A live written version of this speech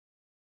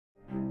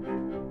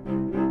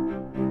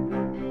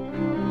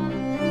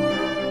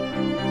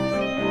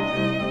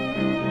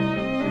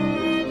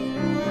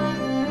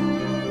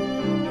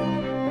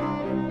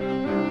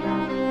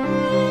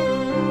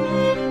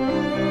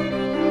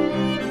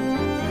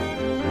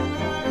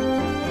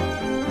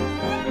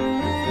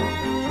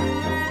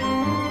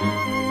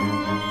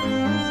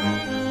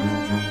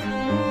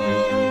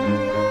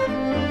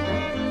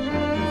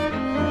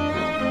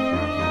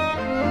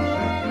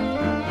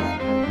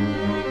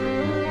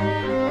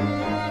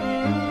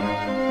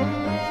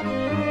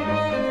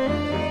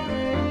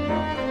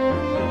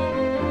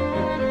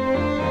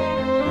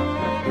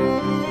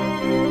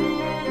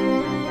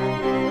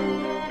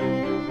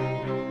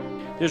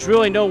There's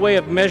really no way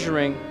of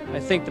measuring, I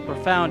think, the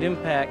profound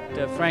impact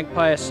Frank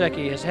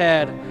Piasecki has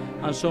had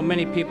on so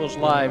many people's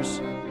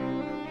lives.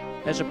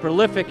 As a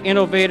prolific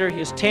innovator,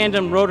 his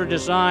tandem rotor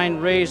design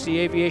raised the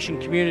aviation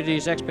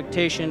community's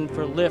expectation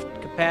for lift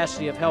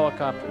capacity of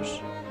helicopters.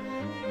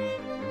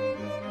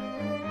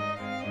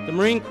 The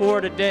Marine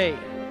Corps today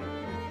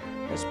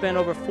has spent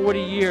over 40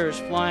 years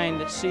flying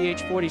the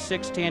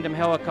CH-47 tandem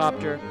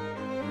helicopter.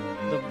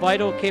 The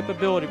vital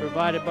capability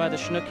provided by the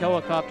Chinook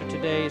helicopter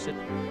today is a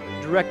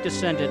direct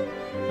descendant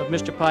of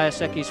Mr.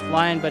 Piasecki's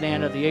flying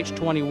banana, the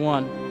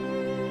H-21.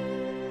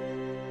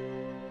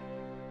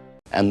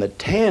 And the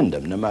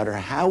tandem, no matter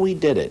how we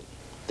did it,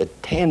 the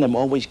tandem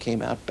always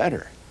came out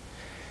better.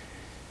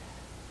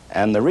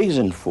 And the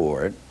reason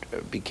for it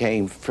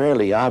became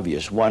fairly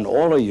obvious. One,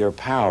 all of your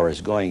power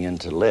is going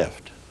into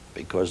lift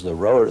because the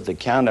rotor, the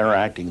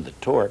counteracting the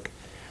torque,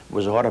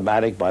 was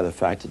automatic by the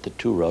fact that the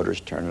two rotors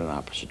turn in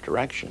opposite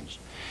directions.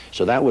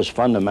 So that was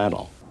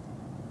fundamental.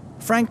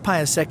 Frank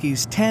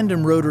Piasecki's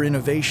tandem rotor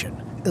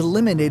innovation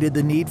eliminated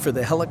the need for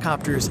the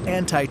helicopter's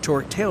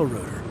anti-torque tail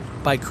rotor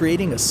by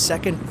creating a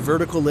second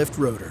vertical lift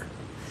rotor.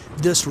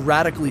 This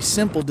radically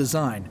simple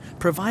design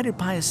provided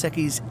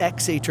Piasecki's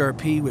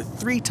XHRP with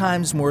 3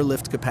 times more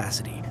lift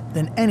capacity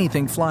than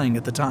anything flying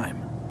at the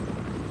time.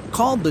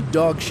 Called the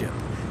Dog Ship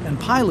and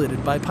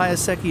piloted by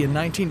Piasecki in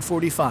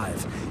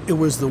 1945, it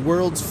was the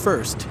world's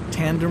first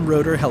tandem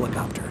rotor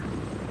helicopter.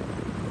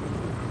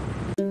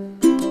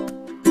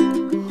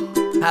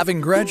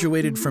 Having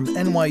graduated from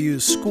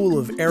NYU's School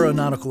of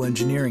Aeronautical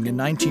Engineering in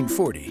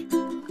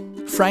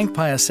 1940, Frank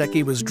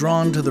Piasecki was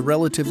drawn to the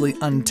relatively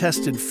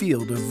untested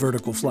field of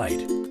vertical flight.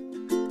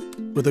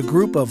 With a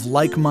group of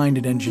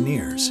like-minded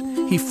engineers,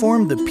 he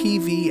formed the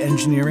PV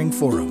Engineering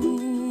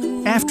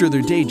Forum. After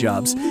their day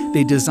jobs,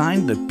 they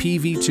designed the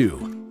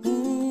PV-2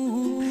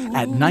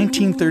 at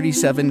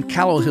 1937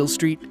 Callowhill Hill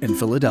Street in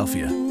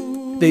Philadelphia.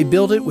 They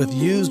built it with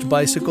used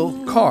bicycle,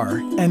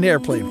 car, and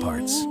airplane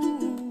parts.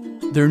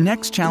 Their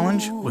next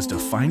challenge was to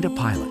find a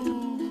pilot.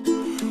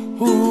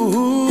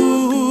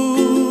 Ooh,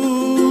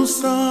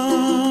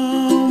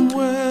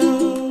 somewhere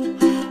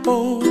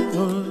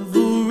over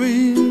the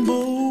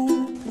rainbow.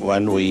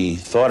 When we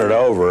thought it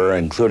over,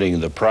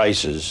 including the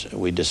prices,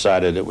 we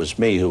decided it was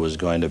me who was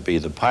going to be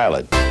the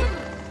pilot.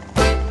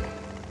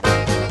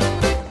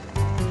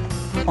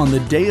 On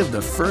the day of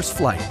the first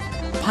flight,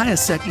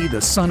 Piasecki,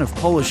 the son of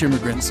Polish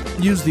immigrants,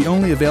 used the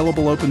only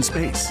available open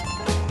space,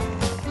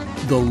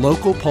 the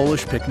local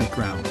Polish picnic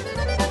ground.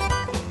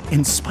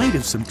 In spite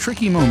of some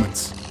tricky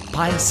moments,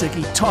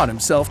 Piasecki taught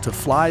himself to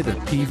fly the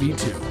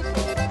PV-2.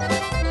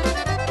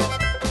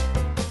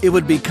 It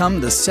would become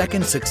the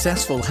second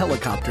successful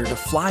helicopter to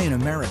fly in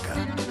America.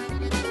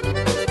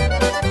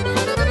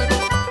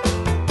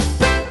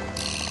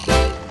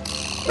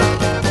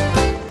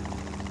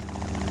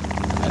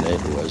 And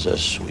it was a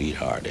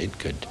sweetheart. It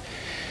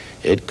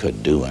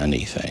could do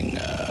anything.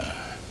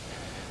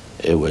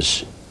 It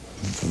was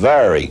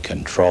very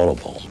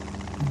controllable.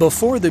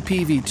 Before the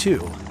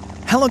PV-2,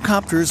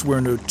 helicopters were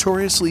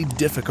notoriously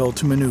difficult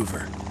to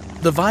maneuver.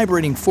 The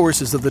vibrating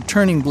forces of the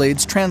turning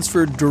blades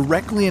transferred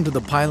directly into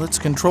the pilot's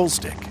control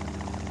stick.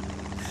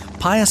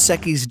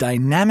 Piasecki's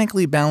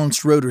dynamically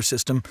balanced rotor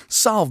system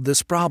solved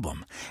this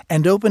problem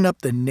and opened up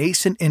the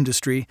nascent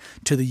industry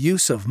to the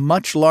use of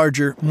much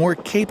larger, more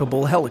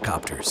capable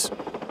helicopters.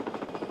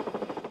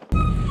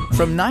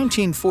 From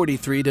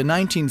 1943 to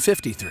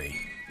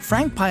 1953,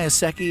 Frank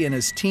Piasecki and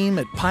his team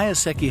at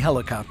Piasecki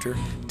Helicopter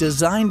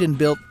designed and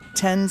built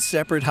 10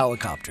 separate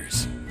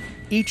helicopters,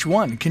 each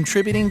one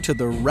contributing to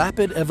the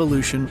rapid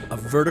evolution of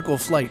vertical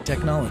flight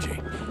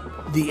technology.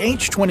 The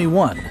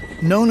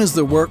H-21, known as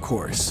the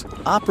Workhorse,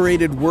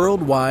 operated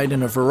worldwide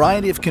in a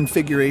variety of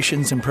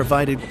configurations and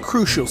provided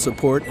crucial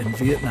support in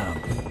Vietnam.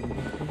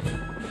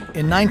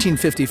 In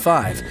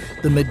 1955,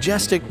 the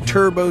majestic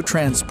Turbo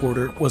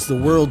Transporter was the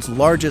world's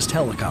largest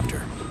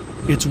helicopter.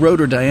 Its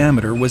rotor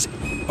diameter was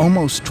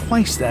almost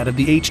twice that of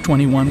the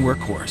H-21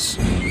 Workhorse.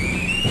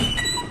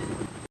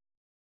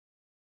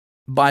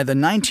 By the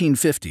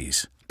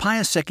 1950s,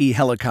 Piasecki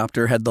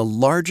Helicopter had the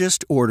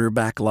largest order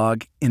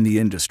backlog in the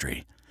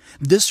industry.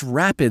 This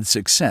rapid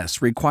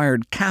success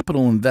required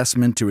capital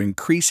investment to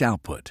increase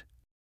output.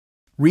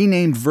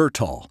 Renamed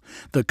Vertol,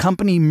 the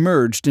company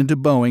merged into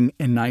Boeing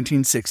in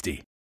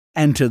 1960,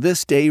 and to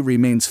this day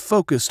remains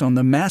focused on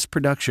the mass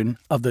production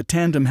of the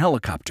tandem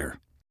helicopter.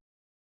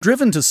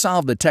 Driven to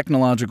solve the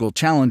technological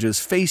challenges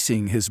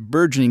facing his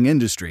burgeoning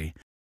industry,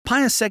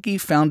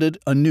 Piasecki founded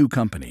a new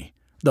company,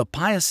 the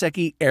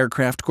Piasecki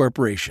Aircraft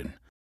Corporation.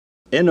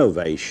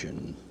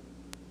 Innovation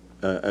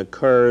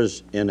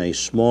occurs in a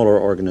smaller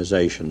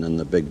organization than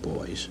the big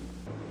boys.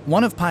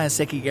 One of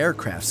Piasecki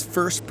Aircraft's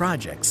first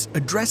projects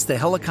addressed the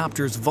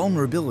helicopter's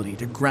vulnerability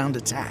to ground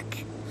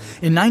attack.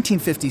 In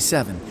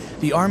 1957,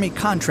 the Army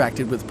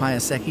contracted with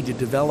Piasecki to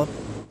develop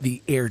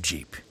the Air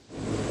Jeep.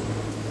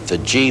 The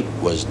Jeep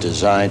was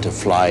designed to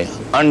fly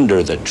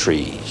under the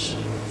trees,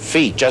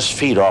 just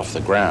feet off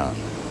the ground.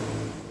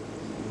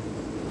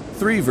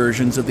 3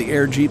 versions of the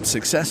Air Jeep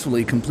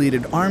successfully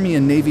completed Army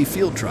and Navy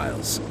field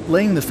trials,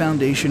 laying the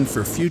foundation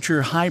for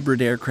future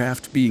hybrid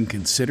aircraft being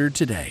considered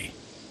today.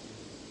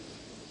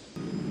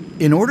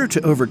 In order to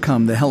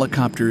overcome the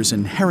helicopter's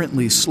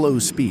inherently slow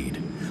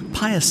speed,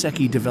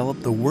 Piasecki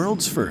developed the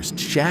world's first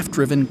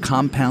shaft-driven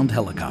compound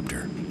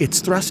helicopter.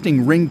 Its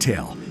thrusting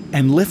ringtail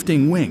and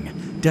lifting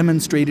wing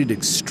demonstrated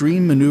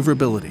extreme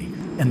maneuverability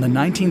in the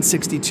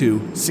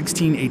 1962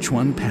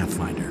 16H1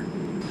 Pathfinder.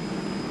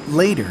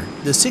 Later,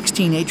 the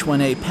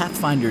 16H1A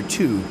Pathfinder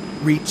II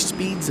reached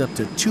speeds up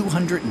to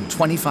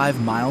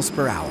 225 miles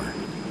per hour,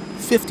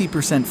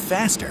 50%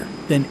 faster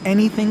than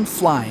anything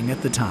flying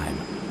at the time.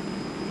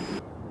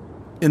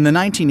 In the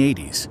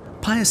 1980s,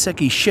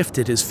 Piasecki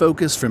shifted his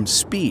focus from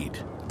speed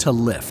to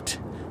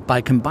lift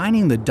by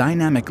combining the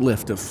dynamic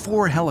lift of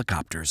 4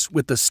 helicopters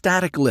with the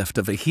static lift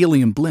of a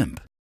helium blimp.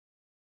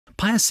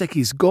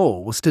 Piasecki's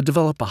goal was to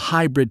develop a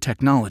hybrid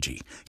technology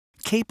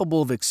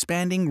capable of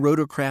expanding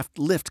rotorcraft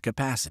lift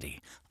capacity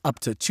up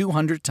to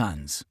 200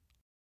 tons.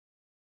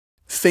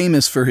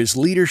 Famous for his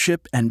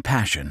leadership and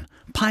passion,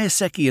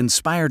 Piasecki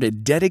inspired a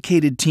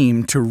dedicated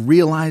team to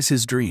realize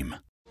his dream.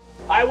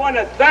 I want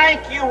to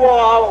thank you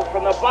all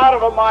from the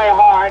bottom of my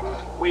heart.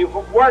 We've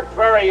worked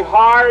very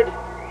hard.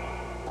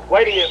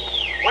 Wait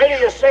till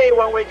you see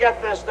when we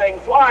get this thing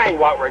flying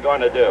what we're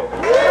going to do.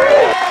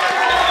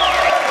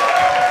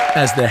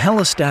 As the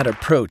Helostat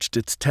approached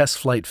its test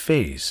flight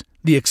phase,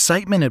 the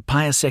excitement at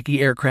Piasecki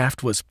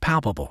Aircraft was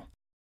palpable.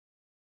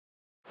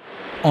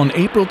 On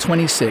April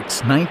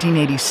 26,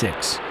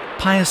 1986,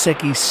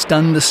 Piasecki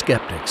stunned the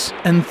skeptics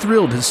and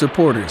thrilled his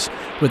supporters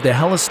with the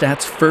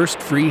Helostat's first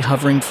free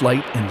hovering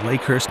flight in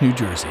Lakehurst, New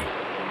Jersey.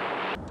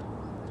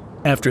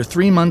 After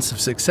 3 months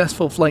of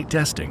successful flight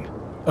testing,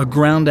 a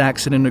ground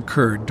accident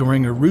occurred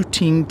during a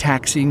routine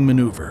taxiing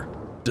maneuver,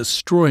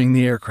 destroying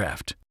the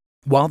aircraft.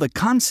 While the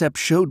concept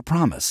showed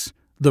promise,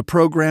 the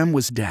program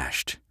was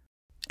dashed.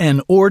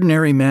 An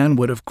ordinary man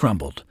would have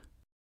crumbled.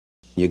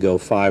 You go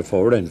 5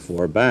 forward and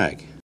 4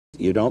 back.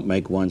 You don't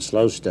make one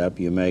slow step,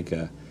 you make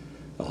a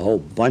whole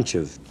bunch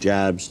of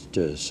jabs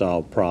to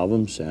solve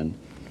problems, and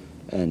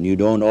you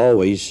don't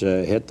always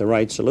hit the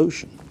right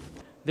solution.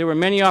 There were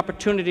many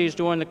opportunities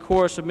during the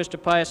course of Mr.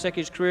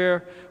 Piasecki's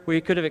career where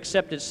he could have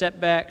accepted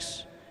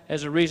setbacks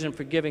as a reason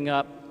for giving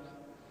up.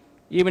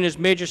 Even his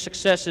major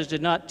successes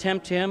did not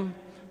tempt him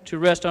to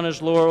rest on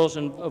his laurels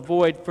and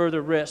avoid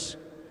further risk.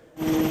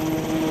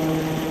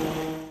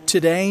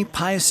 Today,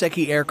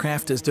 Piasecki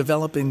Aircraft is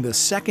developing the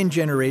second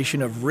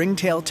generation of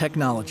ringtail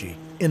technology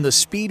in the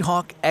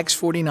Speedhawk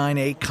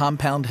X-49A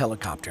compound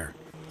helicopter.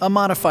 A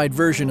modified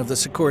version of the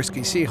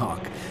Sikorsky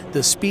Seahawk, the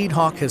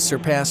Speedhawk has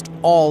surpassed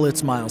all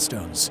its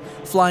milestones,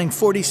 flying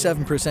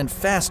 47%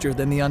 faster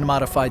than the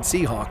unmodified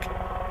Seahawk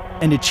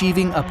and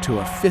achieving up to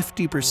a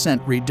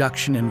 50%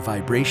 reduction in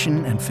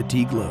vibration and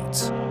fatigue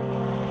loads.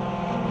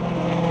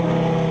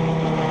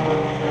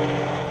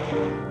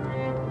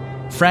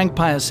 Frank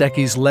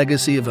Piasecki's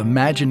legacy of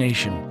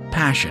imagination,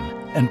 passion,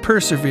 and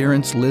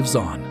perseverance lives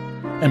on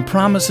and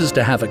promises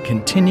to have a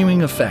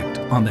continuing effect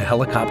on the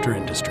helicopter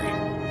industry.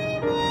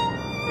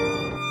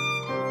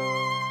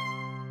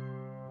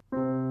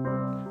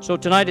 So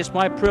tonight it's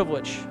my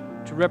privilege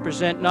to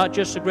represent not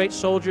just the great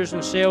soldiers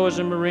and sailors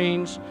and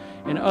Marines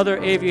and other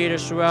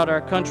aviators throughout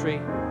our country,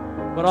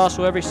 but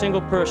also every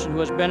single person who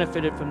has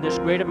benefited from this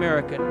great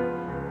American,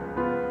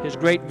 his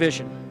great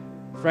vision.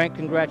 Frank,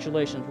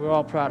 congratulations. We're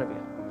all proud of you.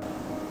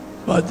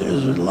 But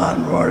there's a lot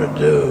more to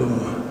do.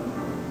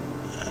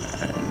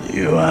 And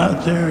you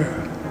out there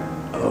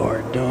who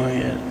are doing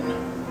it,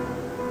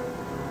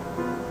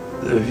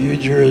 the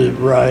future is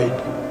bright.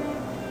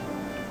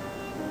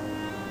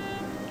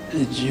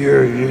 It's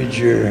your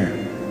future.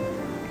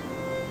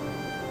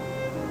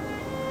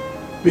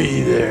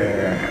 Be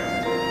there.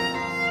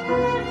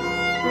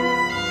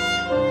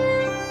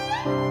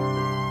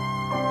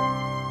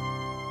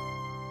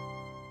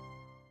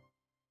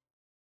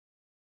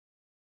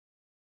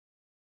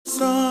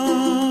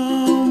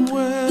 Somewhere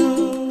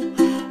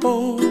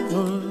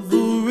over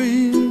the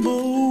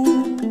rainbow,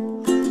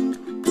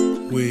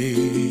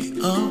 way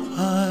up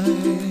high,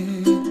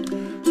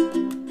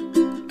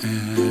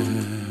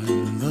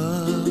 and the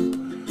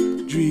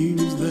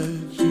dreams that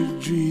you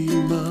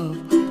dream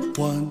of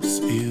once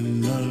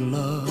in a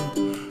lullaby.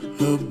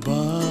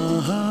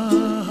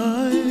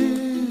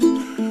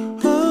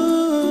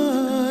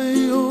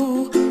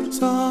 Oh,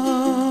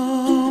 somewhere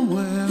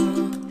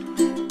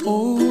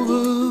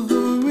over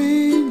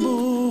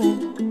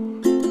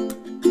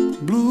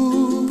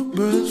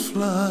bluebirds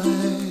fly,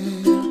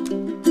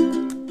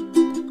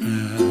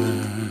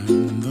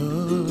 and the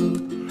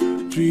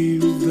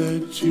dreams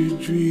that you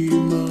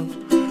dream of,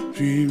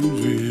 dreams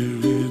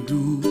really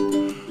do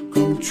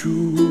come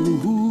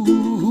true.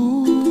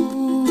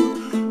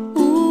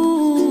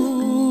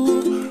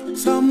 Ooh,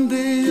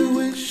 someday you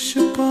wish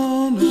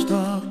upon a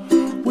star,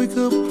 wake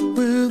up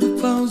where the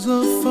clouds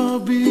are far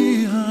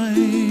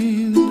behind.